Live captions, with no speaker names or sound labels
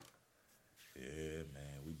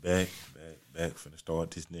back. Finna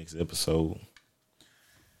start this next episode.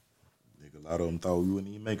 Nigga, a lot of them thought we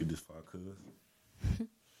wouldn't even make it this far, cuz.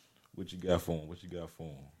 What you got for them? What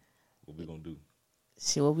we gonna do?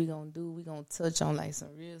 Shit, what we gonna do? We gonna touch on like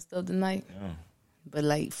some real stuff tonight. Yeah. But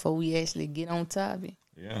like before we actually get on topic,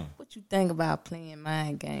 what you think about playing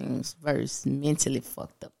mind games versus mentally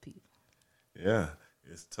fucked up people? Yeah,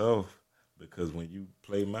 it's tough because when you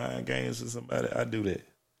play mind games with somebody, I do that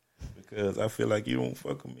because I feel like you don't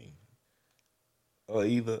fuck with me, or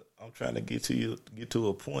either I'm trying to get to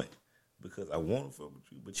a point because I want to fuck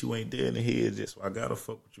with you, but you ain't there in the head just so I gotta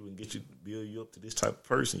fuck with you and get you build you up to this type of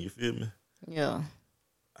person. You feel me? Yeah.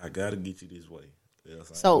 I gotta get you this way.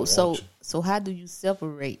 So how do you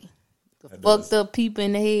separate the fucked up people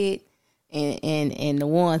in the head and the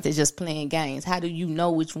ones that just playing games? How do you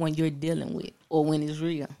know which one you're dealing with or when it's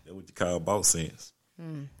real? That's what you call boss sense.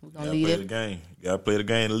 We're gonna play the game. You gotta play the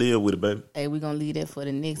game and live with it, baby. Hey, we're gonna leave that for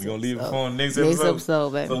the next episode. We're gonna leave it for the next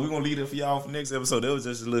episode, baby. So we're gonna leave it for y'all for the next episode. That was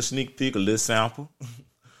just a little sneak peek, a little sample.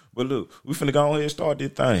 But look, we finna go ahead and start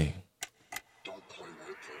this thing.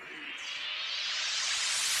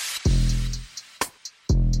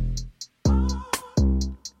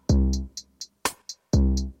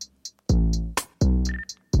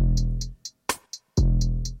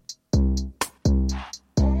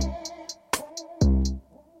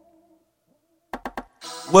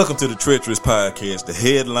 Welcome to the Treacherous Podcast, the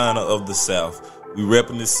headliner of the South. We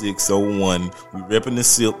repping the 601. We repping the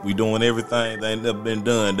silk. We doing everything that ain't never been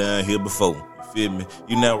done down here before. You feel me?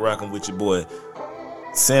 You now rocking with your boy,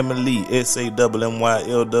 Sammy Lee,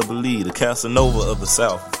 SAMMYLEE, the Casanova of the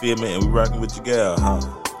South. You feel me? And we rocking with your gal, huh?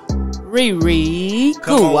 Riri.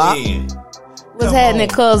 Come on in. What's happening,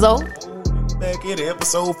 cuzzo? We back at it,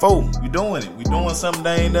 episode 4. We doing it. We doing something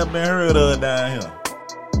that ain't never been heard of down here.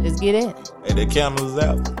 Let's get it. Hey, the cameras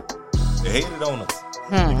out. They hated on us.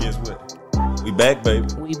 But guess what? We back, baby.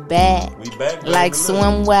 We back. We back, baby. Like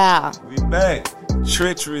swim wild. We back.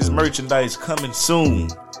 Treacherous merchandise coming soon.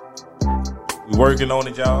 We working on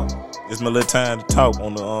it, y'all. It's my little time to talk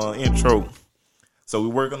on the intro. So we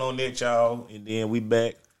working on that, y'all. And then we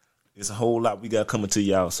back. It's a whole lot we got coming to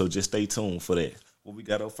y'all. So just stay tuned for that. What we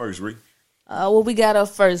got up first, Rick? What we got up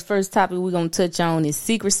first topic we're going to touch on is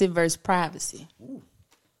secrecy versus privacy. Ooh.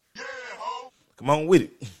 Come on with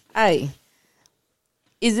it. Hey,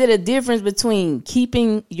 is it a difference between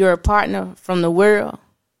keeping your partner from the world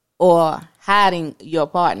or hiding your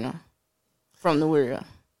partner from the world?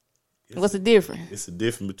 What's the difference? It's a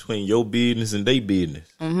difference between your business and their business.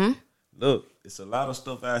 Mm-hmm. Look, it's a lot of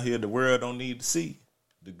stuff out here the world don't need to see.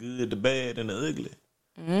 The good, the bad, and the ugly.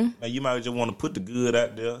 Mm-hmm. Now, you might just want to put the good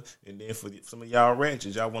out there, and then for some of y'all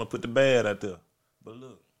ratchets, y'all want to put the bad out there. But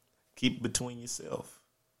look, keep it between yourself.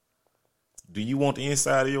 Do you want the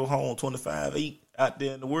inside of your home 25/8 out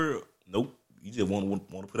there in the world? Nope. You just want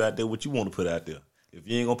to put out there what you want to put out there. If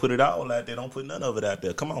you ain't going to put it all out there, don't put none of it out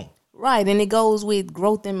there. Come on. Right, and it goes with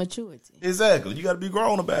growth and maturity. Exactly. You got to be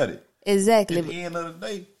grown about it. Exactly. At the end of the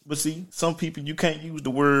day. But see, some people you can't use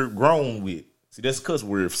the word grown with. See, that's a cuss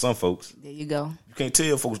word for some folks. There you go. You can't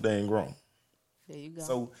tell folks they ain't grown. There you go.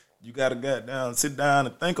 So you got to sit down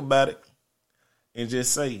and think about it and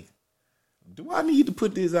just say, do I need to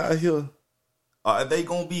put this out here? Are they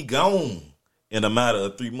gonna be gone in a matter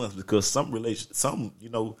of 3 months? Because some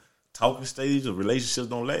talking stage of relationships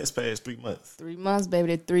don't last past 3 months. 3 months,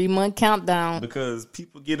 baby. The 3 month countdown. Because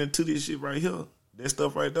people get into this shit right here, that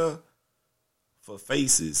stuff right there, for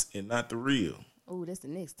faces and not the real. Oh, that's the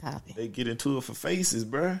next topic. They get into it for faces,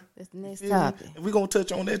 bruh. That's the next topic. And we're gonna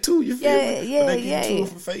touch on that too. You feel me? Yeah, but they get into it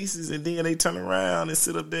for faces, and then they turn around and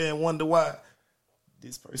sit up there and wonder why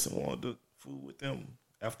this person wanted to fool with them.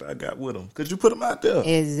 After I got with them. Because you put them out there.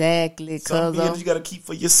 Exactly. Some things you got to keep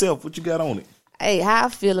for yourself. What you got on it? Hey, how I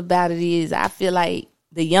feel about it is I feel like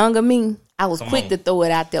the younger me, I was quick to throw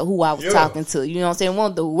it out there who I was talking to. You know what I'm saying?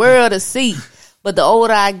 Want the world to see. But the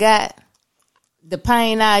older I got, the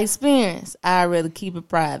pain I experienced, I'd rather keep it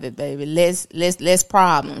private, baby. Less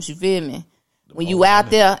problems. You feel me? When you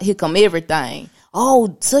out there, here come everything.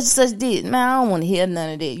 Oh, such and such did. Man, I don't want to hear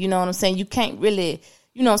none of that. You know what I'm saying? You can't really...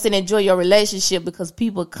 You know what I'm saying, enjoy your relationship because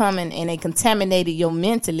people coming and they contaminated your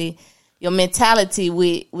mentality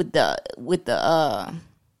with the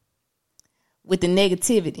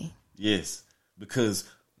negativity. Yes, because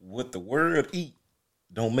what the world eat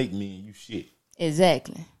don't make me and you shit.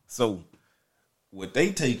 Exactly. So what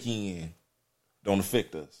they take in don't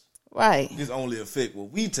affect us. Right. This only affect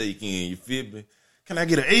what we take in. You feel me? Can I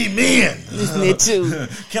get an amen? Me too.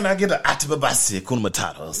 Can I get an atibabasi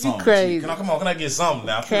kunamatata or something? You crazy. Can I get something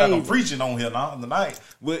now? I feel like I'm preaching on here now tonight.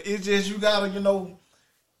 But it's just you gotta,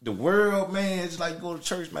 the world, man, it's like you go to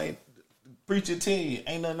church, man. Preacher tell you,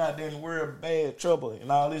 ain't nothing out there in the world, bad trouble,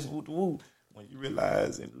 and all this woo. When you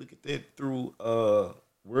realize and look at that through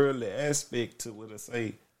worldly aspect to what I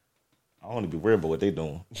say, I don't want to be worried about what they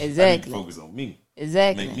doing. Exactly. I need to focus on me.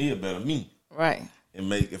 Exactly. Make me a better me. Right.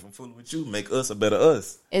 And if I'm fooling with you, make us a better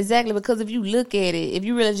us. Exactly, because if you look at it, if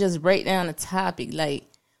you really just break down the topic, like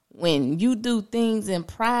when you do things in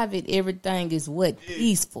private, everything is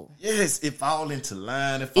peaceful. Yes, it fall into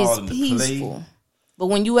line, it fall into peaceful. play. But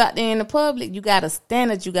when you out there in the public, you got a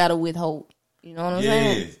standard you got to withhold. You know what I'm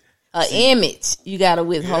saying? An image you got to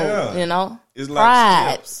withhold, you know? It's like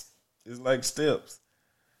pride. steps. It's like steps.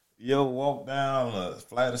 You ever walk down a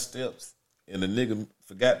flight of steps and the nigga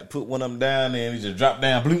forgot to put one of them down there and he just dropped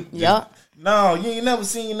down, bloop. Yeah. No, you ain't never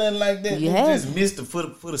seen nothing like that. You just missed to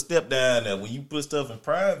put a step down there. When you put stuff in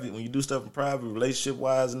private, when you do stuff in private,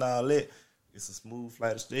 relationship-wise and all that, it's a smooth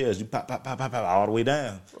flight of stairs. You pop all the way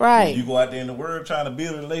down. Right. When you go out there in the world trying to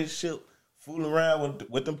build a relationship, fooling around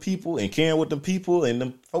with them people and caring with them people and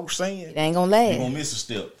them folks saying, it ain't gonna last. You gonna miss a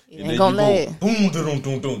step. It ain't gonna last. Boom,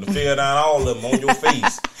 to fell down all of them on your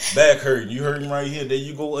face. Back hurting. You hurting right here. There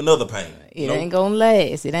you go, another pain. It ain't gonna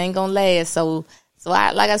last. It ain't gonna last. So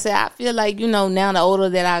I, like I said, I feel like, you know, now the older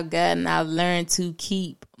that I've gotten, I've learned to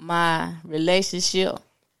keep my relationship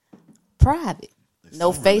private.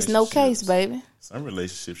 No face, no case, baby. Some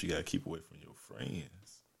relationships you gotta keep away from your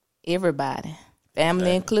friends. Everybody.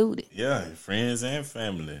 Family included. Yeah, friends and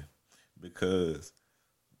family. Because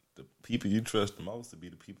the people you trust the most will be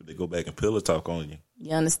the people that go back and pillow talk on you.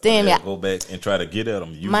 You understand me? Go back and try to get at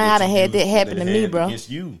them. I done had that happen to me, bro. Against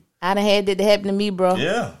you. I done had that happen to me, bro.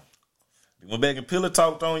 Yeah. They went back and pillow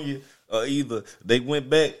talked on you, or either they went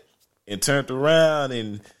back and turned around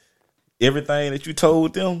and everything that you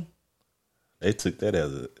told them, they took that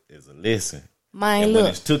as a lesson. Mine, when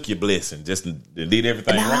it took your blessing, just did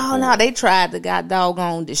everything right. No, they tried to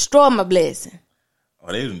doggone destroy my blessing.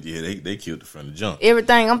 Oh, they killed it from the jump.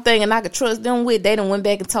 Everything I'm thinking I could trust them with, they done went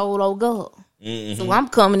back and told old God. Mm-hmm. So I'm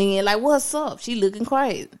coming in like, what's up? She looking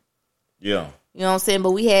crazy. Yeah. You know what I'm saying?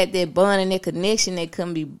 But we had that bond and that connection that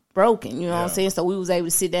couldn't be broken. You know what I'm saying? So we was able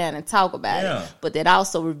to sit down and talk about it. But that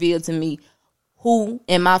also revealed to me who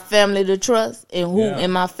in my family to trust and who in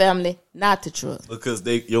my family not to trust. Because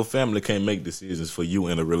your family can't make decisions for you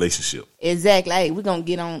in a relationship. Exactly. Hey, we're going to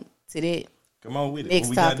get on to that. Come on with it.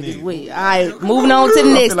 Next topic is week. All right, moving on to the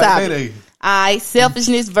next topic. All right,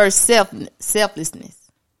 selfishness versus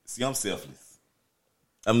selflessness. See, I'm selfless.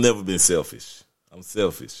 I've never been selfish. I'm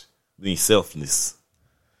selfish. Being selfless.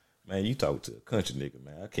 Man, you talk to a country nigga,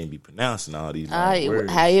 man. I can't be pronouncing all these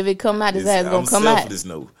words. However it come out, this how it's going to come out.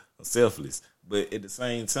 I'm selfless. But at the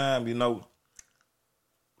same time, you know,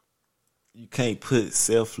 you can't put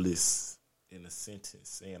selfless in a sentence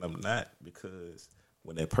saying I'm not, because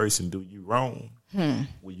when that person do you wrong,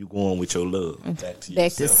 where you going with your love? Back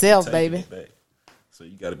to self, baby. So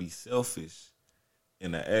you got to be selfish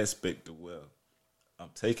in the aspect of, well, I'm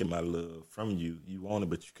taking my love from you. You want it,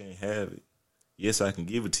 but you can't have it. Yes, I can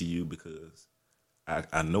give it to you because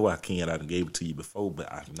I know I can. I done gave it to you before,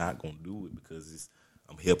 but I'm not going to do it because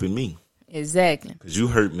I'm helping me. Exactly. Because you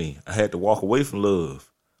hurt me. I had to walk away from love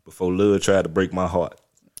before love tried to break my heart.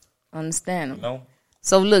 Understandable. You know?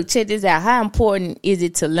 So look, check this out. How important is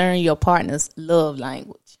it to learn your partner's love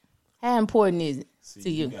language? How important is it to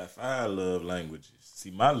you? You got 5 love languages.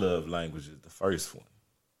 See, my love language is the first one.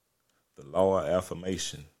 The law of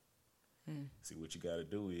affirmation. See, what you got to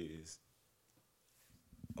do is,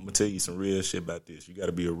 I'm going to tell you some real shit about this. You got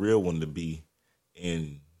to be a real one to be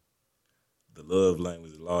in the love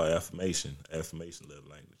language, the law of affirmation love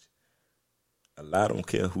language. A lot don't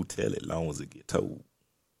care who tell it, long as it get told.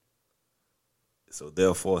 So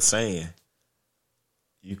therefore saying,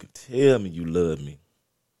 you can tell me you love me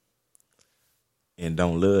and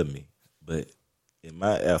don't love me, but in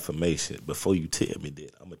my affirmation, before you tell me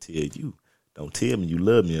that, I'm going to tell you, don't tell me you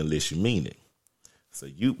love me unless you mean it. So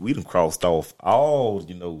we done crossed off all,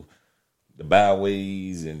 you know, the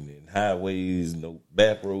byways and highways, you know,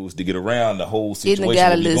 back roads to get around the whole situation. It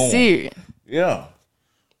got a little serious. Yeah.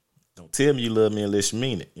 Don't tell me you love me unless you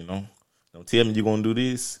mean it, you know. Don't tell me you're going to do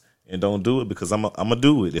this and don't do it, because I'm going to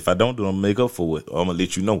do it. If I don't do it, I'm going to make up for it. Or I'm going to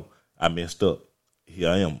let you know I messed up. Here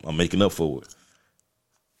I am. I'm making up for it.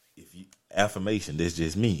 Affirmation, that's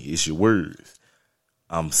just me. It's your words.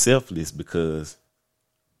 I'm selfless because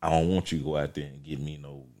I don't want you to go out there and get me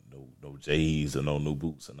no J's or no new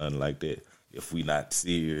boots or nothing like that. If we not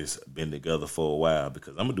serious, been together for a while,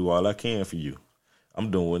 because I'm going to do all I can for you.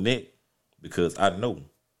 I'm doing that because I know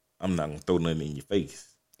I'm not going to throw nothing in your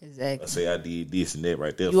face. Exactly. I say I did this and that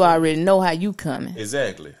right there. You already know how you coming.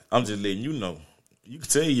 Exactly. I'm just letting you know. You can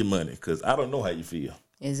tell your money because I don't know how you feel.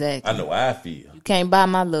 Exactly. I know how I feel. You can't buy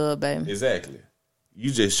my love, baby. Exactly.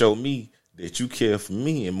 You just show me that you care for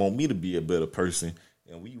me and want me to be a better person,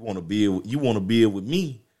 and you want to build with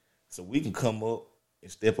me, so we can come up and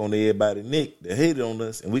step on everybody's neck that hated on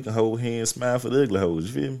us, and we can hold hands, smile for the ugly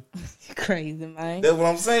hoes. You feel me? Crazy, man. That's what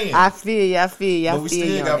I'm saying. I feel you. But we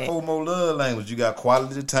still got 4 more love languages. You got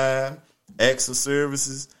quality time, acts of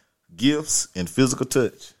services, gifts, and physical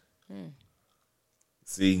touch.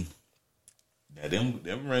 See, now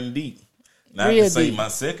them run deep. Now I can say my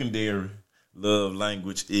secondary love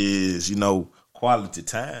language is, quality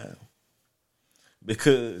time.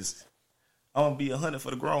 Because I'm going to be 100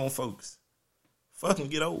 for the grown folks. Fucking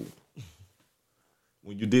get old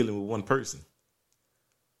when you're dealing with one person.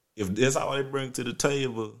 If that's all they bring to the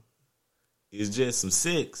table is just some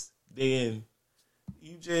sex, then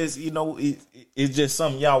you just, it's just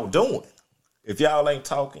something y'all doing. If y'all ain't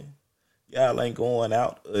talking, y'all ain't going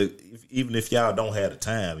out. Even if y'all don't have the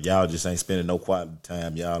time, y'all just ain't spending no quality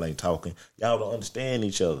time. Y'all ain't talking. Y'all don't understand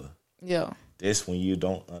each other. Yeah. That's when you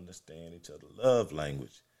don't understand each other's love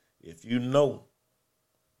language. If you know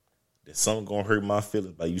that something gonna hurt my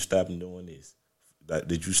feelings by you stopping doing this, that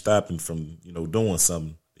you stopping from, doing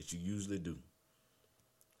something that you usually do.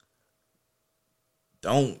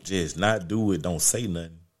 Don't just not do it. Don't say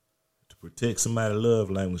nothing. To protect somebody's love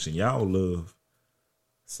language and y'all love,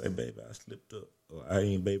 say, baby, I slipped up, or I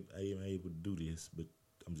ain't able to do this, but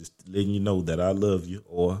I'm just letting you know that I love you,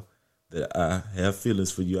 or that I have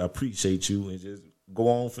feelings for you. I appreciate you, and just go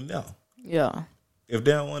on from now. Yeah. If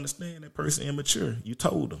they don't understand, that person immature. You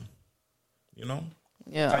told them.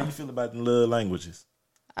 Yeah. How you feel about the love languages?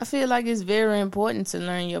 I feel like it's very important to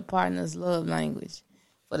learn your partner's love language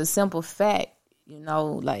for the simple fact,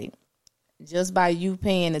 like just by you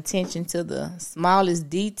paying attention to the smallest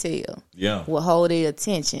detail, will hold their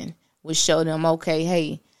attention, will show them, okay,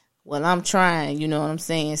 hey, well, I'm trying, you know what I'm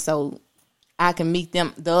saying? So I can meet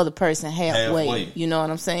the other person halfway. You know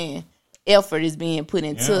what I'm saying? Effort is being put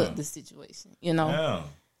into the situation, Yeah.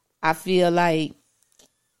 I feel like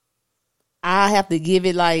I have to give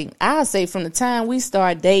it, I'll say from the time we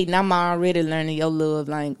start dating, I'm already learning your love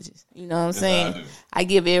languages. You know what I'm saying? I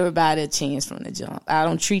give everybody a chance from the jump. I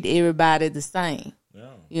don't treat everybody the same. Yeah.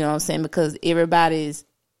 You know what I'm saying? Because everybody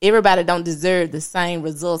don't deserve the same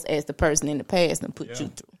results as the person in the past and put you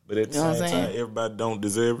through. But at the same time, everybody don't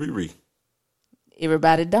deserve Riri.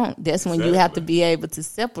 Everybody don't. That's when you have to be able to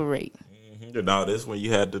separate. Mm-hmm. No, that's when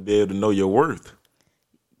you have to be able to know your worth.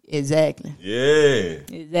 Exactly. Yeah.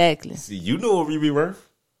 Exactly. See, you know what Riri worth.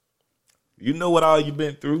 You know what all you've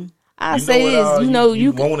been through. I say is,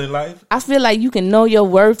 you want in life. I feel like you can know your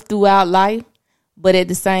worth throughout life, but at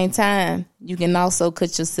the same time, you can also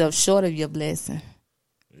cut yourself short of your blessing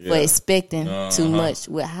for expecting too much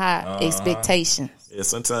with high expectations. Yeah,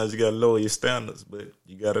 sometimes you gotta lower your standards, but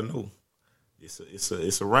you gotta know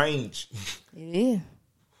it's a range. It is.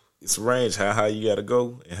 It's a range how high you gotta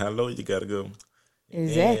go and how low you gotta go.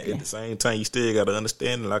 Exactly. And at the same time, you still gotta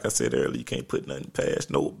understand. Like I said earlier, you can't put nothing past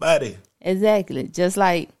nobody. Exactly. Just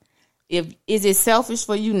like, is it selfish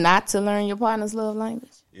for you not to learn your partner's love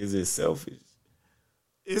language? Is it selfish?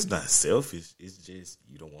 It's not selfish. It's just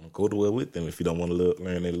you don't want to go to war with them if you don't want to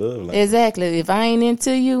learn their love language. Exactly. If I ain't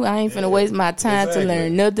into you, I ain't finna waste my time to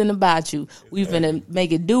learn nothing about you. We finna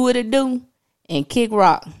make it do what it do and kick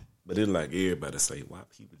rock. But it's like everybody say, why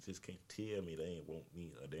people just can't tell me they ain't want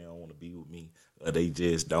me, or they don't want to be with me, or they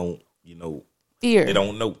just don't, fear. They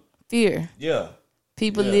don't know. Fear. Yeah.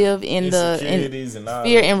 People live in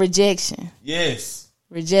fear and rejection. Yes.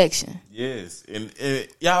 Rejection. Yes. And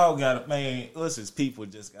y'all gotta, man, us as people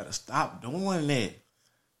just gotta stop doing that.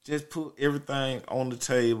 Just put everything on the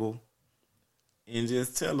table and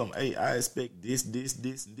just tell them, hey, I expect this, and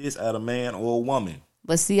this out of a man or a woman.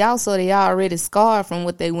 But see, also they already scarred from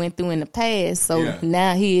what they went through in the past. So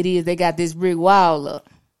now here it is, they got this brick wall up.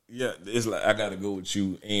 Yeah, it's like I gotta go with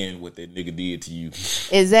you and what that nigga did to you.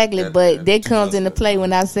 Exactly, but that comes into play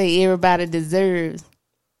when I say everybody deserves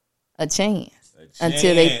a chance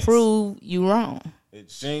until they prove you wrong. A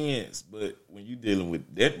chance, but when you dealing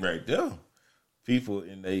with that right there, people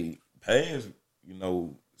in their past,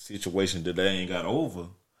 situation that they ain't got over,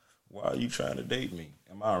 why are you trying to date me?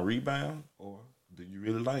 Am I a rebound, or do you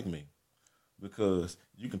really like me? Because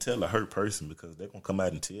you can tell a hurt person because they're going to come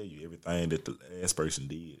out and tell you everything that the last person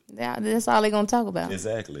did. Yeah, that's all they're going to talk about.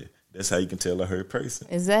 Exactly. That's how you can tell a hurt person.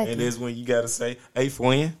 Exactly. And that's when you got to say, hey,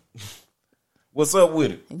 friend, what's up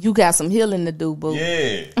with it? You got some healing to do, boo.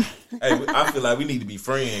 Yeah. Hey, I feel like we need to be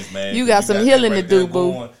friends, man. You got some healing to do,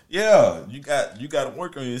 boo. Yeah, you got to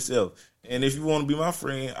work on yourself. And if you want to be my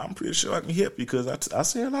friend, I'm pretty sure I can help you because I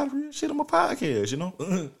say a lot of real shit on my podcast, you know.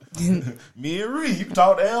 Me and Ree, you can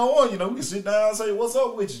talk down one, you know. We can sit down and say, what's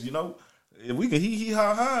up with you, you know. If we can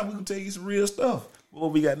ha, we can tell you some real stuff.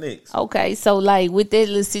 What we got next? Okay, so like with that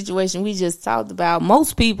little situation we just talked about,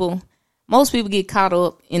 most people get caught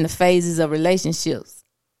up in the phases of relationships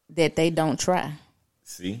that they don't try.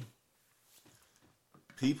 See?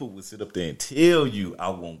 People would sit up there and tell you,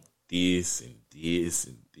 I want this and this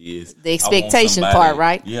and this. The expectation part,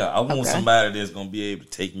 right? Yeah, I want somebody that's gonna be able to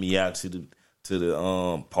take me out to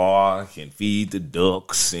the park and feed the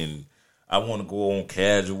ducks, and I want to go on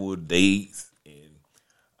casual dates.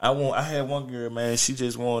 I had one girl, man, she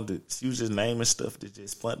was just naming stuff that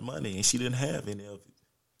just spent money, and she didn't have any of it.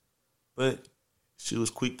 But she was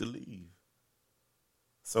quick to leave.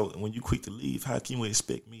 So when you quick to leave, how can you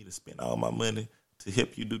expect me to spend all my money to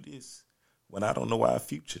help you do this when I don't know our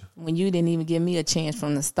future? When you didn't even give me a chance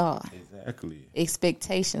from the start. Exactly.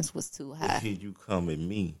 Expectations was too high. But here you come at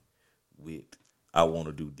me with, I want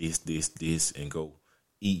to do this, and go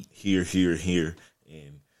eat here,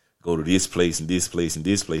 and go to this place and this place and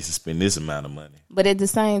this place and spend this amount of money. But at the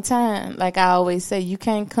same time, like I always say, you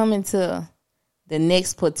can't come into the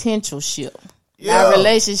next potential ship. Yeah. Our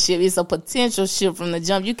relationship is a potential ship from the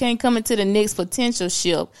jump. You can't come into the next potential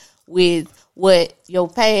ship with what your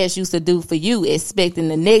past used to do for you, expecting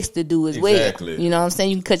the next to do as well. You know what I'm saying?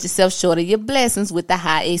 You can cut yourself short of your blessings with the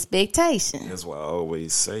high expectation. That's why I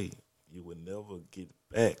always say you will never get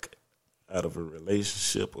back out of a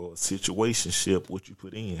relationship or a situationship what you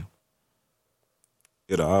put in.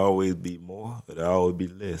 It'll always be more. It'll always be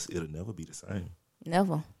less. It'll never be the same.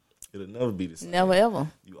 Never. It'll never be the same. Never ever.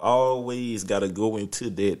 You always got to go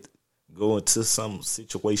into some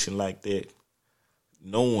situation like that,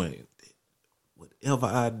 knowing that whatever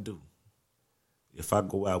I do, if I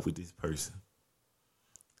go out with this person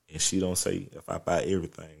and she don't say, if I buy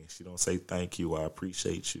everything, she don't say thank you, I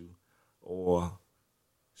appreciate you, or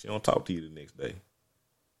she don't talk to you the next day,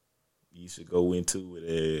 you should go into it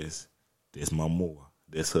as, that's my more,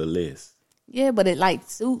 that's her less. Yeah, but it like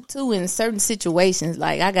too in certain situations.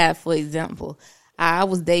 Like I got, for example, I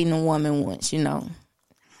was dating a woman once. You know,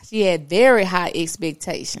 she had very high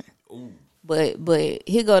expectation. Ooh. But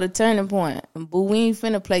here go the turning point. Boo, we ain't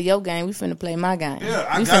finna play your game. We finna play my game.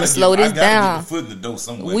 Yeah, we finna slow this down. Get the foot in the door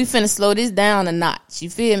somewhere. We finna slow this down a notch. You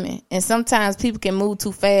feel me? And sometimes people can move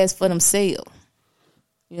too fast for themselves.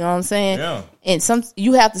 You know what I'm saying? Yeah. And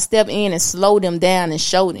you have to step in and slow them down and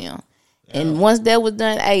show them. And once that was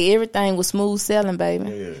done, hey, everything was smooth sailing, baby.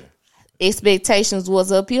 Yeah. Expectations was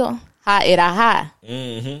up here, high at a high.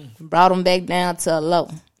 Mm-hmm. Brought them back down to a low,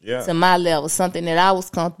 to my level, something that I was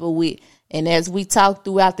comfortable with. And as we talked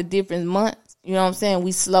throughout the different months, you know what I'm saying,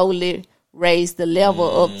 we slowly raised the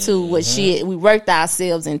level up to what we worked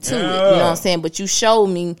ourselves into it. You know what I'm saying? But you showed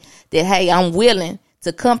me that, hey, I'm willing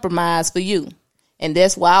to compromise for you. And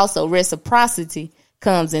that's why also reciprocity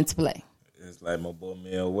comes into play. It's like my boy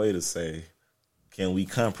Mel Way to say, can we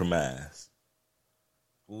compromise?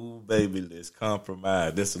 Ooh, baby, let's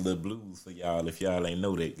compromise. That's a little blues for y'all. If y'all ain't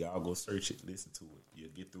know that, y'all go search it, listen to it. You'll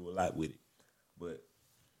get through a lot with it. But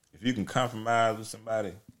if you can compromise with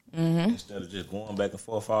somebody instead of just going back and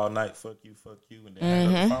forth all night, fuck you, and then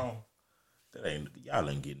hang up the phone, y'all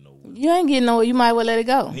ain't getting nowhere. You ain't getting nowhere. You might well let it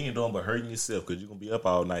go. You ain't doing but hurting yourself because you're going to be up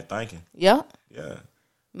all night thinking. Yep. Yeah.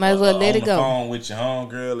 Might as well let it go. On the phone with your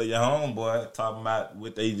homegirl or your homeboy talking about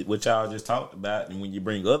what y'all just talked about, and when you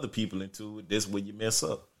bring other people into it, that's where you mess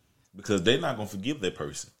up because they're not gonna forgive that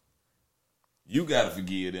person. You gotta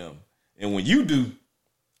forgive them, and when you do,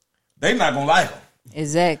 they not gonna like them.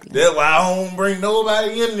 Exactly. That's why I don't bring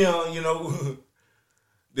nobody in there. You know,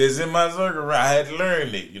 that's in my circle. I had to learn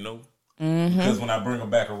that. You know, because when I bring them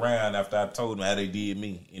back around after I told them how they did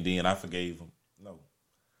me, and then I forgave them.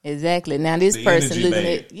 Exactly. Now this person looking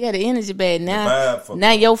at the energy bad.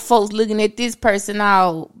 Now your folks looking at this person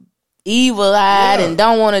all evil eyed and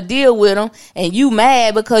don't want to deal with them, and you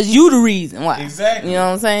mad because you the reason why. Exactly. You know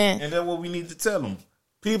what I'm saying? And that's what we need to tell them,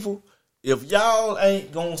 people. If y'all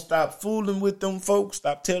ain't gonna stop fooling with them folks,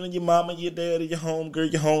 stop telling your mama, your daddy, your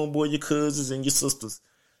homegirl, your homeboy, your cousins, and your sisters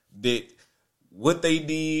that what they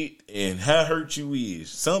did and how hurt you is.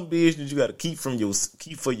 Some business you got to keep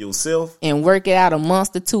for yourself and work it out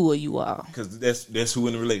amongst the two of you all. Because that's who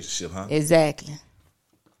in the relationship, huh? Exactly.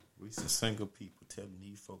 We some single people telling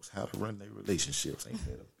these folks how to run their relationships. Ain't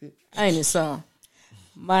that a bitch? Ain't it, son?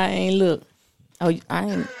 Mine, look. Oh, I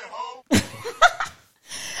ain't.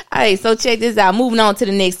 Hey, so check this out. Moving on to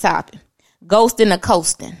the next topic: ghosting or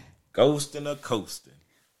coasting. Ghosting or coasting.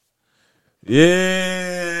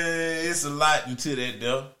 Yeah, it's a lot into that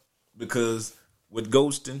though, because with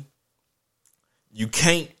ghosting, you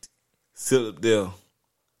can't sit up there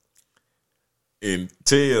and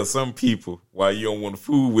tell some people why you don't want to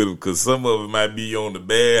fool with them, because some of it might be on the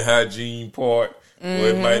bad hygiene part, or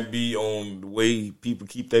it might be on the way people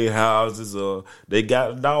keep their houses, or they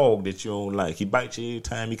got a dog that you don't like. He bites you every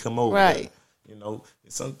time he come over. Right. You know,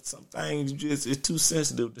 some things it's too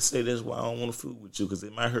sensitive to say that's why I don't want to fool with you, because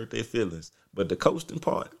it might hurt their feelings. But the coasting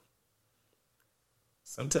part,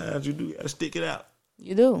 sometimes you do gotta stick it out.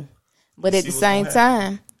 You do. But at the same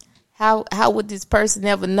time, how would this person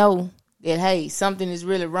ever know that, hey, something is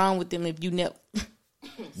really wrong with them if you never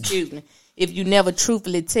excuse me, if you never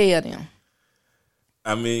truthfully tell them?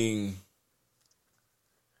 I mean,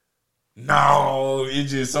 no,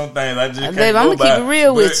 it's just some things I just can't baby, I'm gonna keep it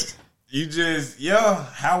real with you. You just,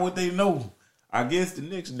 how would they know? I guess the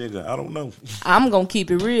next nigga, I don't know. I'm gonna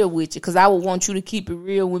keep it real with you because I would want you to keep it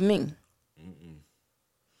real with me.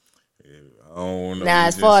 Yeah, I don't know. Now,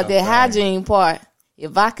 as far as that hygiene part,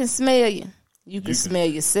 if I can smell you, you can smell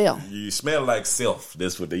yourself. You smell like self.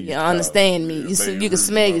 That's what they use. You understand me? You can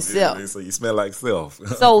smell yourself. So you smell like self.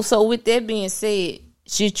 So with that being said,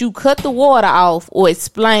 should you cut the water off or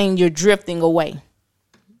explain your drifting away?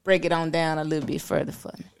 Break it on down a little bit further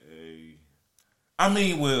for me. I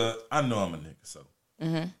mean, well, I know I'm a nigga, so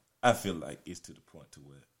I feel like it's to the point to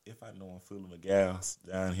where if I know I'm feeling the gas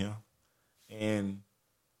down here, and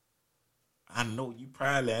I know you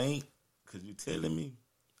probably ain't, because you're telling me,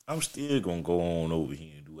 I'm still going to go on over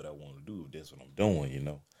here and do what I want to do if that's what I'm doing, you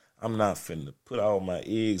know. I'm not finna put all my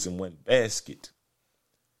eggs in one basket.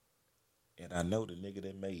 And I know the nigga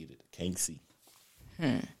that made it can't see.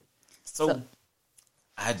 So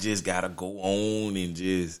I just got to go on and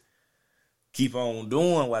just keep on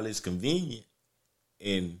doing while it's convenient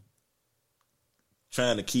and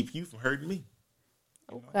trying to keep you from hurting me.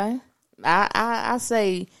 Okay. I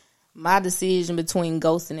say my decision between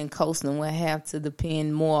ghosting and coasting will have to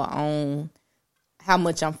depend more on how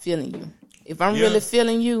much I'm feeling you. If I'm really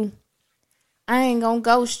feeling you, I ain't gonna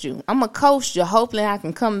ghost you. I'm gonna coast you. Hopefully I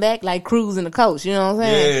can come back like cruising the coast. You know what I'm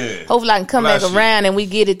saying? Yeah. Hopefully I can come back around and we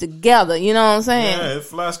get it together. You know what I'm saying? Yeah, it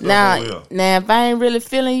flies stuff now, if I ain't really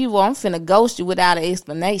feeling you, well, I'm finna ghost you without an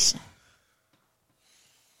explanation.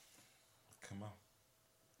 Come on.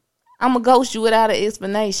 I'm gonna ghost you without an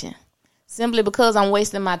explanation. Simply because I'm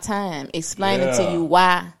wasting my time explaining to you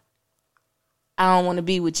why I don't want to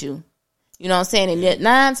be with you. You know what I'm saying? And that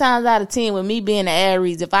 9 times out of 10, with me being the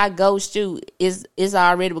Aries, if I ghost you, it's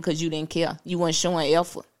already because you didn't care. You weren't showing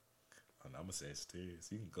effort. I'm going to say it's serious.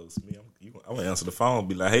 You can ghost me. I'm going to answer the phone and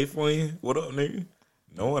be like, hey, friend, what up, nigga?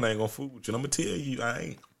 No one ain't going to fool with you. I'm going to tell you I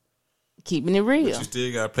ain't. Keeping it real. But you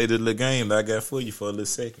still got to play this little game that I got for you for a little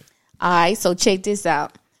second. All right, so check this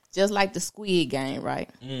out. Just like the Squid Game, right?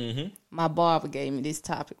 Mm-hmm. My barber gave me this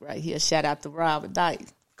topic right here. Shout out to Robert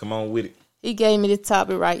Dice. Come on with it. He gave me this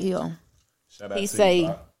topic right here. Shout out he to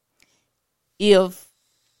say, you, if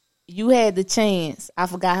you had the chance, I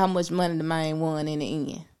forgot how much money the man won in the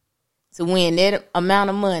end, to win that amount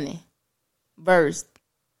of money versus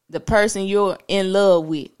the person you're in love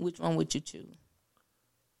with, which one would you choose?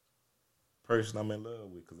 Person I'm in love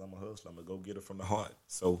with, because I'm a hustler. I'm going to go get it from the heart.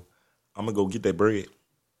 So I'm going to go get that bread.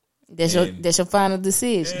 That's your final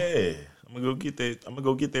decision. Yeah, I'm gonna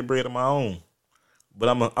go get that bread on my own. But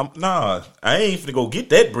I ain't finna go get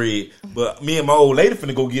that bread. But me and my old lady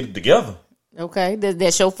finna go get it together. Okay,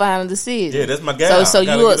 that's your final decision. Yeah, that's my guy. So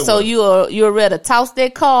you'll rather toss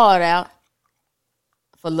that card out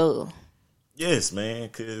for love? Yes, man,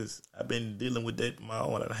 because I've been dealing with that my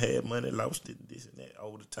own. I had money, lost it, this and that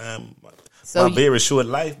all the time. My very short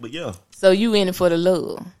life, but yeah. So you in it for the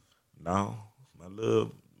love? No, my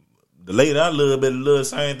love. The lady I love better love the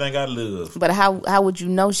same thing I love. But how would you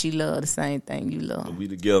know she love the same thing you love? We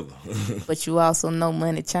together. But you also know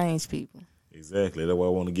money change people. Exactly. That's why I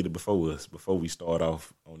want to get it before we start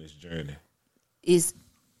off on this journey. If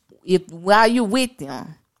while you're with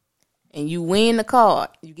them and you win the card,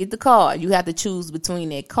 you get the card, you have to choose between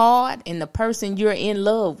that card and the person you're in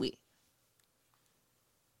love with.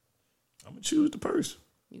 I'm going to choose the person.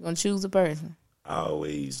 You're going to choose the person. I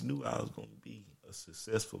always knew I was going to be a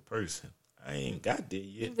successful person. I ain't got there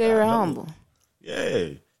yet. You're very humble. Yeah,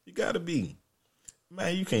 you got to be.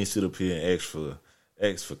 Man, you can't sit up here and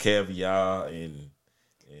ask for caviar and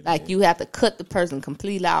like you have to cut the person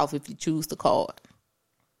completely off if you choose the card.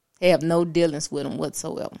 Have no dealings with them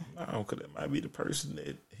whatsoever. No, because that might be the person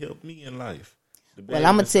that helped me in life. Well,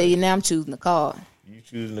 I'm going to tell you now, I'm choosing the card. You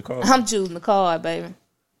choosing the card? I'm choosing the card, baby.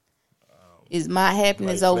 Is my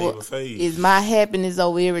happiness over? Is my happiness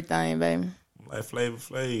over everything, baby? Like Flavor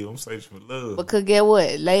Flav, I'm searching for love. Because get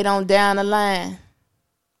what? Later on down the line,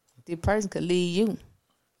 this person could leave you.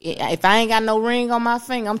 If I ain't got no ring on my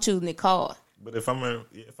finger, I'm choosing the card. But if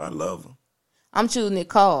I love her, I'm choosing the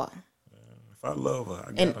card. If I love her,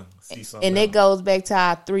 I gotta see something. And that goes back to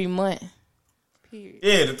our 3 month period.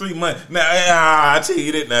 Yeah, the 3 months. Now I tell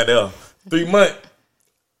you that now, though. 3 months.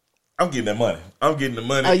 I'm getting that money. I'm getting the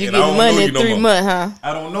money. Oh, you getting money in 3 months, huh?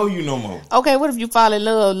 I don't know you no more. Okay, what if you fall in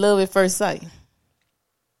love at first sight?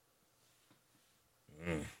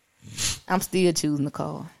 I'm still choosing the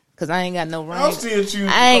card. Because I ain't got no ring. I'm still choosing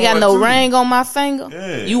I ain't got no ring on my finger.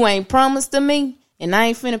 Yeah. You ain't promised to me. And I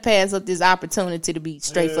ain't finna pass up this opportunity to be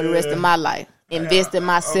straight for the rest of my life. Invest in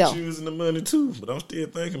myself. I'm choosing the money too, but I'm still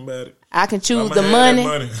thinking about it. I can choose the money.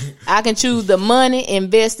 I can choose the money,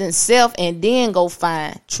 invest in self, and then go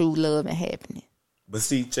find true love and happiness. But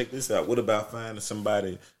see, check this out. What about finding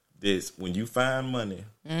somebody that's, when you find money,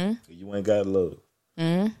 you ain't got love?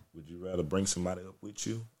 Would you rather bring somebody up with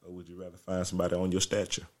you, or would you rather find somebody on your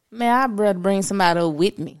stature? Man, I'd rather bring somebody up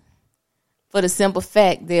with me. For the simple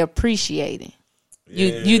fact they appreciate it.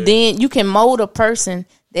 You can mold a person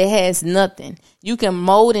that has nothing. You can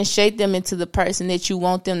mold and shape them into the person that you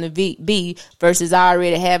want them to be versus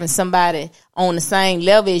already having somebody on the same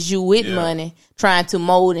level as you with money trying to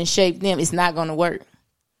mold and shape them. It's not going to work.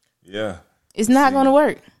 Yeah. It's not going to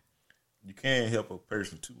work. You can't help a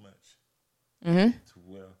person too much. To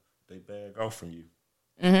where they bag off from you.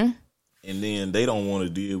 And then they don't want to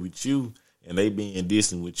deal with you, and they being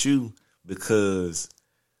distant with you because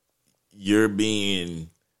you're being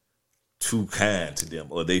too kind to them,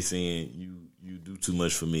 or they saying you do too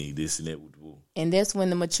much for me, this and that. And that's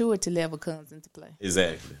when the maturity level comes into play.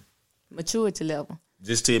 Exactly. Maturity level.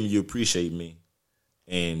 Just tell me you appreciate me,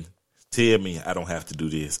 and tell me I don't have to do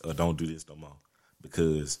this or don't do this no more,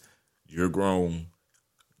 because you're grown,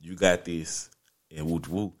 you got this, and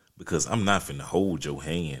woo. Because I'm not finna hold your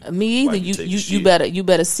hand. Me either. You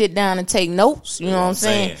better sit down and take notes. You know what I'm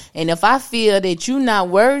saying? And if I feel that you're not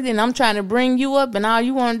worthy and I'm trying to bring you up and all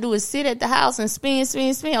you want to do is sit at the house and spin,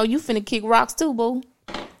 oh, you finna kick rocks too, boo.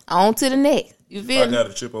 On to the next. You feel me? I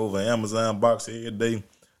got a trip over Amazon box every day.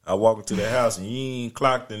 I walk into the house and you ain't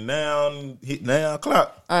clocked and now hit 9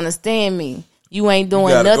 o'clock. Understand me. You ain't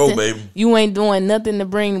doing nothing. Go, baby. You ain't doing nothing to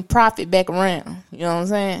bring profit back around. You know what I'm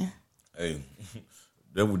saying? Hey.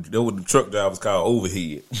 That was the truck drivers called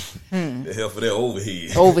overhead. The hell for that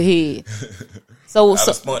overhead. Overhead. So I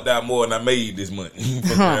spunked out more than I made this month.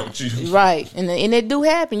 Right. And it do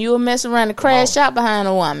happen. You'll mess around and crash out behind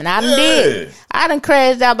a woman. I done did. I done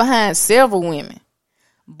crashed out behind several women.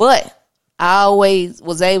 But I always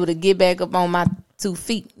was able to get back up on my 2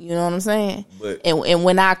 feet. You know what I'm saying? And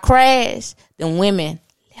when I crashed, the women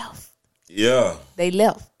left. Yeah. They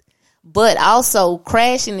left. But also,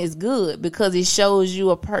 crashing is good because it shows you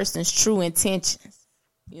a person's true intentions.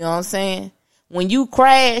 You know what I'm saying? When you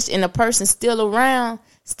crash and a person's still around,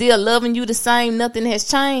 still loving you the same, nothing has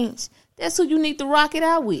changed, that's who you need to rock it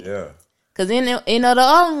out with. Yeah. Because in other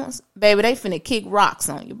ones, baby, they finna kick rocks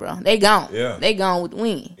on you, bro. They gone. Yeah. They gone with the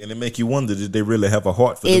wind. And it make you wonder, did they really have a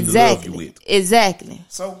heart for them to love you with? Exactly.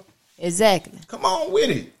 So. Exactly. Come on with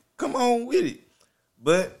it.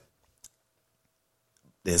 But.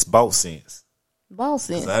 That's boss sense. Boss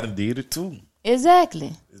sense. I done did it too.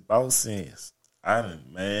 Exactly. It's boss sense. I done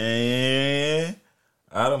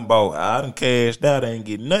cashed out. I ain't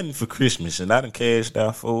get nothing for Christmas, and I done cashed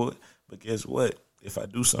out for it. But guess what? If I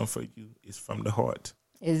do something for you, it's from the heart.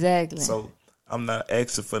 Exactly. So I'm not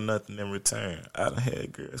asking for nothing in return. I done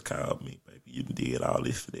had girls call me, baby, you did all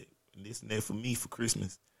this for that, and this and that for me for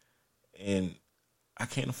Christmas, and I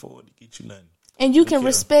can't afford to get you nothing. And you can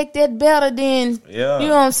respect that better than, you know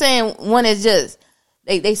what I'm saying, when it's just,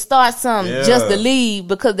 they start something just to leave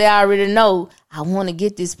because they already know, I want to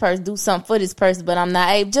get this person, do something for this person, but I'm not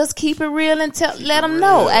able. Just keep it real and let them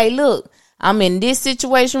know, hey, look, I'm in this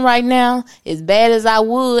situation right now. As bad as I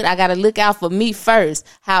would, I got to look out for me first.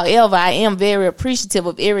 However, I am very appreciative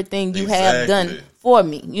of everything you have done for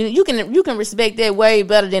me. You can respect that way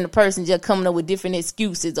better than the person just coming up with different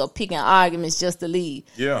excuses or picking arguments just to leave.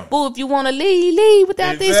 Yeah. But if you want to leave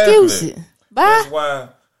without the excuses. Bye. That's why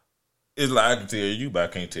it's like I can tell you, but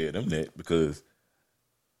I can't tell them that because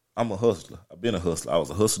I'm a hustler. I've been a hustler. I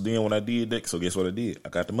was a hustler then when I did that. So guess what I did? I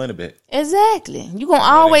got the money back. Exactly. You gonna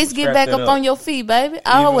always get back up on your feet, baby.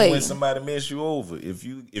 Always. Even when somebody mess you over, if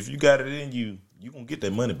you got it in you, you gonna get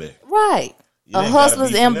that money back. Right. A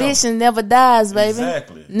hustler's ambition never dies, baby.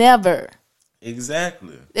 Exactly. Never.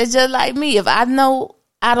 Exactly. It's just like me. If I know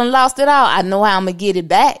I done lost it all, I know how I'm gonna get it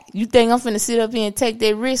back. You think I'm finna sit up here and take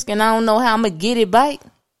that risk and I don't know how I'm gonna get it back?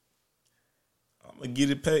 I'm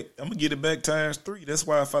gonna get it back times 3. That's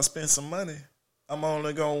why if I spend some money, I'm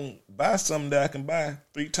only gonna buy something that I can buy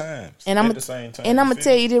 3 times and at the same time. And I'm gonna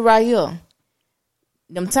tell you this right here.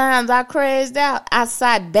 Them times I crashed out, I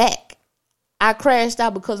sat back. I crashed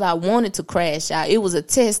out because I wanted to crash out. It was a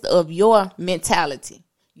test of your mentality,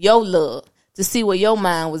 your love, to see where your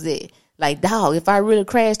mind was at. Like, dog, if I really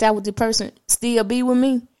crashed out with the person, still be with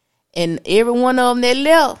me? And every one of them that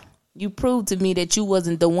left, you proved to me that you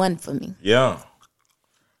wasn't the one for me. Yeah.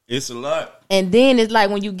 It's a lot. And then it's like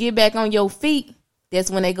when you get back on your feet,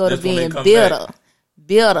 that's when they go to being bitter,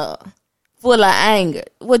 full of anger.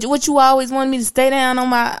 What you always wanted me to stay down on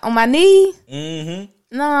my knees?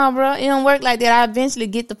 Mm-hmm. Nah, bro, it don't work like that. I eventually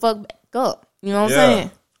get the fuck back up. You know what I'm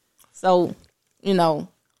saying? So, you know.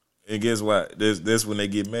 And guess what? That's when they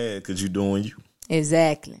get mad because you doing you.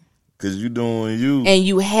 Exactly. Because you doing you. And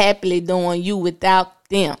you happily doing you without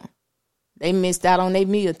them. They missed out on their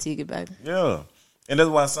meal ticket, baby. Yeah. And that's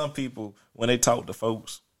why some people, when they talk to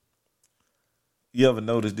folks, you ever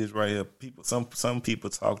notice this right here? Some people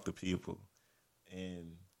talk to people,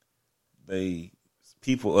 and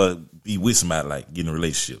people be with somebody, like, get in a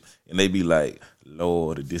relationship, and they be like,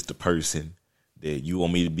 Lord, is this the person that you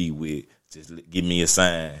want me to be with? Just give me a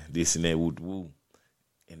sign, this and that, woo woo.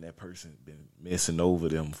 And that person been messing over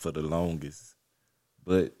them for the longest,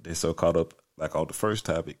 but they're so caught up, like on the first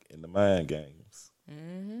topic, in the mind games.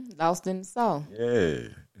 Mm-hmm. Lost in the soul. Yeah.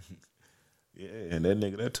 Yeah, and that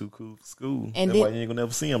nigga, that too cool for school. And that's why you ain't gonna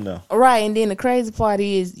never see him now. Right, and then the crazy part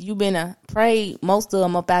is you been prayed most of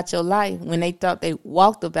them about your life when they thought they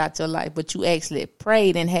walked about your life, but you actually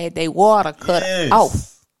prayed and had their water cut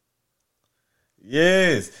off.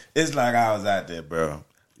 Yes. It's like I was out there, bro.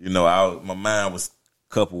 You know, my mind was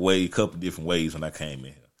couple different ways when I came in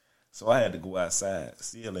here. So I had to go outside,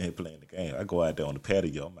 still in here playing the game. I go out there on the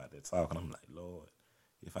patio, I'm out there talking. I'm like, Lord,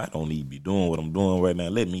 if I don't need to be doing what I'm doing right now,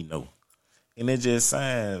 let me know. And it just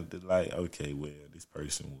sounded like, okay, well, this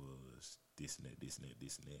person was this and that, this and that,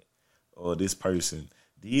 this and that. Or this person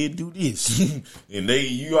did do this. And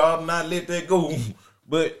you all not let that go.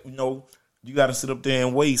 But, you know, you got to sit up there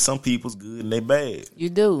and wait. Some people's good and they bad. You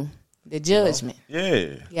do. The judgment. You know? Yeah.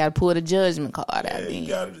 You got to pull the judgment card out there. You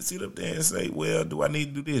got to sit up there and say, well, do I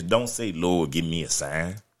need to do this? Don't say, Lord, give me a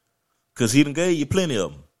sign. Because he done gave you plenty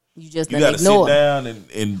of them. You just got to sit down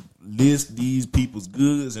and list these people's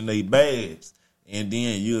goods and they bads. And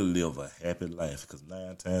then you'll live a happy life. Because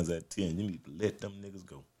 9 times out of 10, you need to let them niggas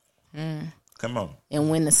go. Come on. And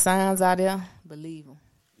when the signs are there, believe them.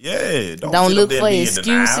 Yeah. Don't look for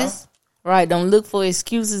excuses. Right. Don't look for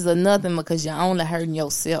excuses or nothing because you're only hurting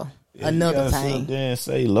yourself. Yeah, another you time. Sit there and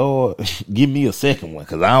say, Lord, give me a second one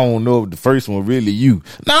because I don't know if the first one really you.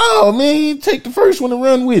 No, man, take the first one and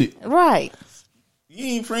run with it. Right. You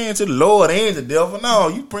ain't praying to the Lord and the devil. No,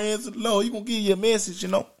 you praying to the Lord. You gonna give you a message, you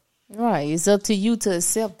know. Right. It's up to you to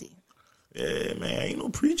accept it. Yeah, man. I ain't no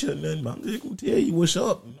preacher or nothing, but I'm just gonna tell you what's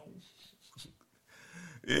up, you know.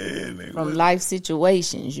 Yeah, nigga. From life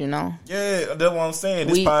situations, you know. Yeah, that's what I'm saying.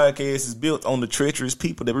 This podcast is built on the treacherous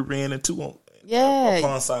people that we ran into upon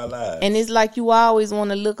our lives. And it's like you always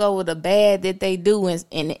want to look over the bad that they do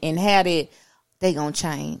and how they gonna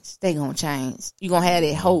change. They gonna change. You gonna have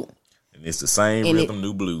that hope. And it's the same and rhythm,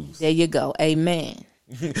 new blues. There you go. Amen.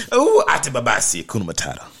 Oh, Atibabasi, Kuna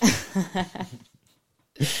Matata.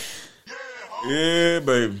 Yeah,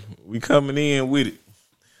 baby. We coming in with it.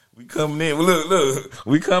 We coming in. Look.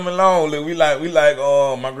 We coming along. Look, we like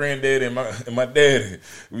my granddaddy and my daddy.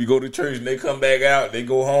 We go to church and they come back out. They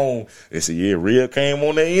go home. They say, yeah, Real came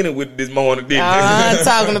on there in it with this morning, didn't I'm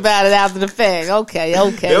talking about it after the fact. Okay.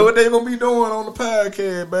 That's what they gonna be doing on the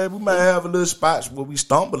podcast, baby. We might have a little spots where we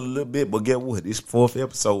stumble a little bit, but get what? This 4th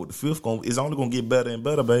episode, the 5th is only gonna get better and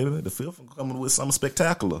better, baby. The 5th coming with something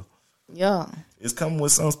spectacular. Yeah. It's coming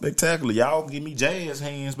with something spectacular. Y'all give me jazz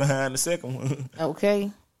hands behind the second one.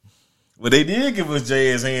 Okay. Well, they did give us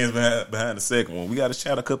jazz hands behind the second one. We got to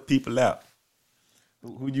shout a couple people out.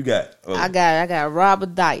 Who you got? Oh. I got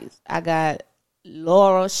Robert Dice. I got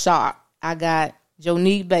Laura Sharp. I got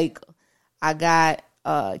Jonique Baker. I got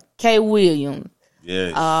Kay Williams.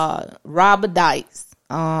 Yes. Robert Dice.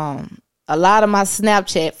 A lot of my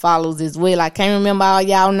Snapchat follows as well. I can't remember all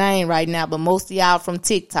y'all name right now, but most of y'all from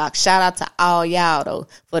TikTok. Shout out to all y'all though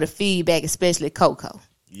for the feedback, especially Coco.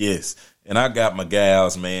 Yes. And I got my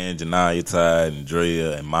gals, man, Janaya, Ty, and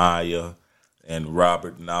Drea, and Maya, and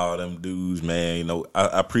Robert, and all them dudes, man. You know,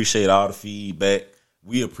 I appreciate all the feedback.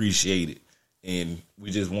 We appreciate it. And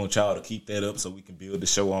we just want y'all to keep that up so we can build the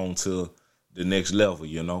show on to the next level,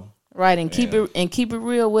 you know. Right, and keep it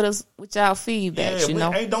real with us, with y'all feedback, you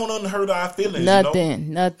know. Don't nothing hurt our feelings,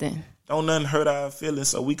 Nothing. Don't nothing hurt our feelings.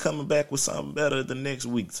 So we coming back with something better the next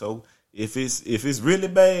week. So If it's really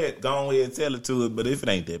bad, go ahead and tell it to us. But if it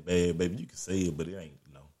ain't that bad, baby, you can say it, but it ain't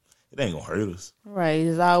gonna hurt us. Right.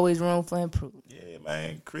 There's always room for improvement. Yeah,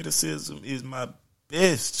 man. Criticism is my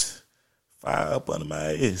best fire up under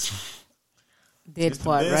my ass. That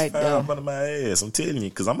part right there. Fire up under my ass. I'm telling you,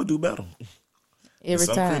 because I'm gonna do better. Every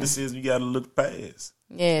some time. Criticism you gotta look past.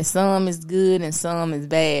 Yeah, some is good and some is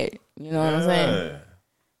bad. You know what I'm saying?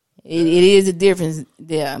 It is a difference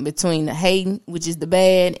there between the hating, which is the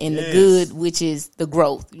bad, and the good, which is the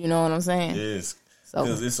growth. You know what I'm saying? Yes.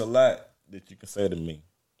 Because it's a lot that you can say to me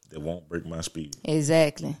that won't break my spirit.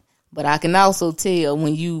 Exactly. But I can also tell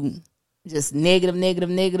when you just negative.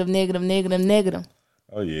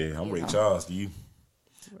 Oh, yeah. I'm Ray Charles to you.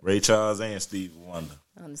 Ray Charles and Stevie Wonder.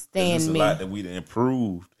 Understand me. There's a lot that we done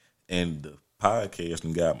improved, and the podcast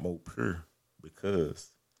and got more pure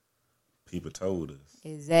because people told us.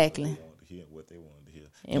 Exactly. What they wanted to hear.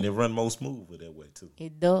 And it run more smooth that way, too.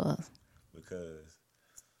 It does. Because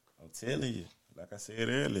I'm telling you, like I said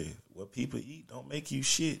earlier, what people eat don't make you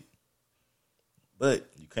shit. But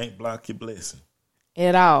you can't block your blessing.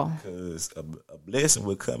 At all. Because a blessing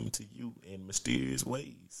will come to you in mysterious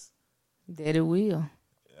ways. That it will.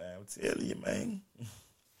 I'm telling you, man.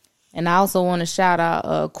 And I also want to shout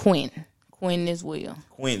out Quentin. Quentin as well.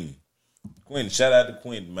 Quentin, shout out to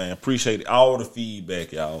Quentin, man. Appreciate it. All the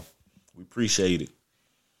feedback, y'all. We appreciate it.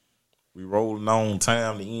 We rolling on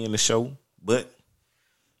time to end the show, but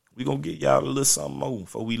we gonna get y'all a little something more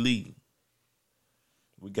before we leave.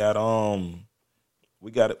 We gotta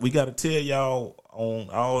tell y'all on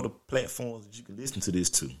all the platforms that you can listen to this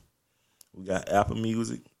to. We got Apple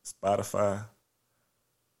Music, Spotify,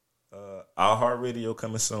 iHeartRadio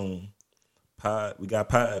coming soon. We got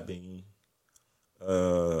Podbean.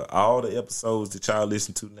 All the episodes that y'all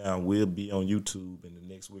listen to now will be on YouTube in the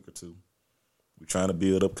next week or two. We're trying to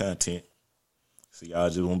build up content. So y'all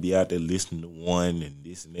just won't be out there listening to one and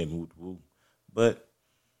this and that and woo. But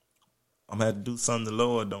I'm gonna have to do something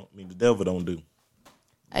the devil don't do.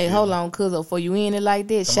 Hey, hold on, cuz before you end it like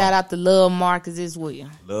that, shout out to Love Marcus as well.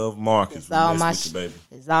 Love Marcus. It's all my baby.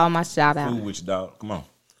 It's all my shout out. Cool with you, dog. Come on.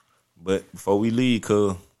 But before we leave,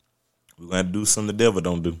 cuz we're gonna have to do something the devil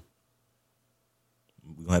don't do.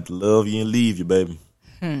 We're gonna have to love you and leave you, baby.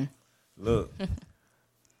 Look.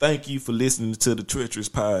 Thank you for listening to the Treacherous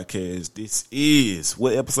Podcast. This is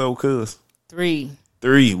what episode, cuz? 3.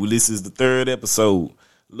 Well, this is the 3rd episode.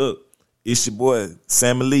 Look, it's your boy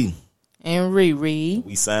Sammy Lee and Riri.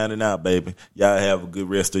 We signing out, baby. Y'all have a good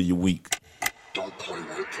rest of your week. Don't play with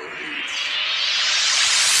her.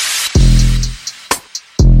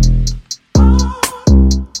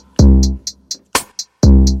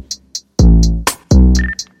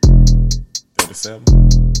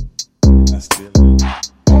 I still ain't.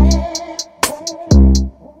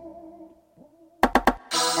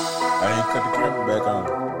 I ain't cut the camera back on.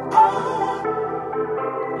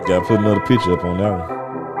 You gotta put another picture up on that one.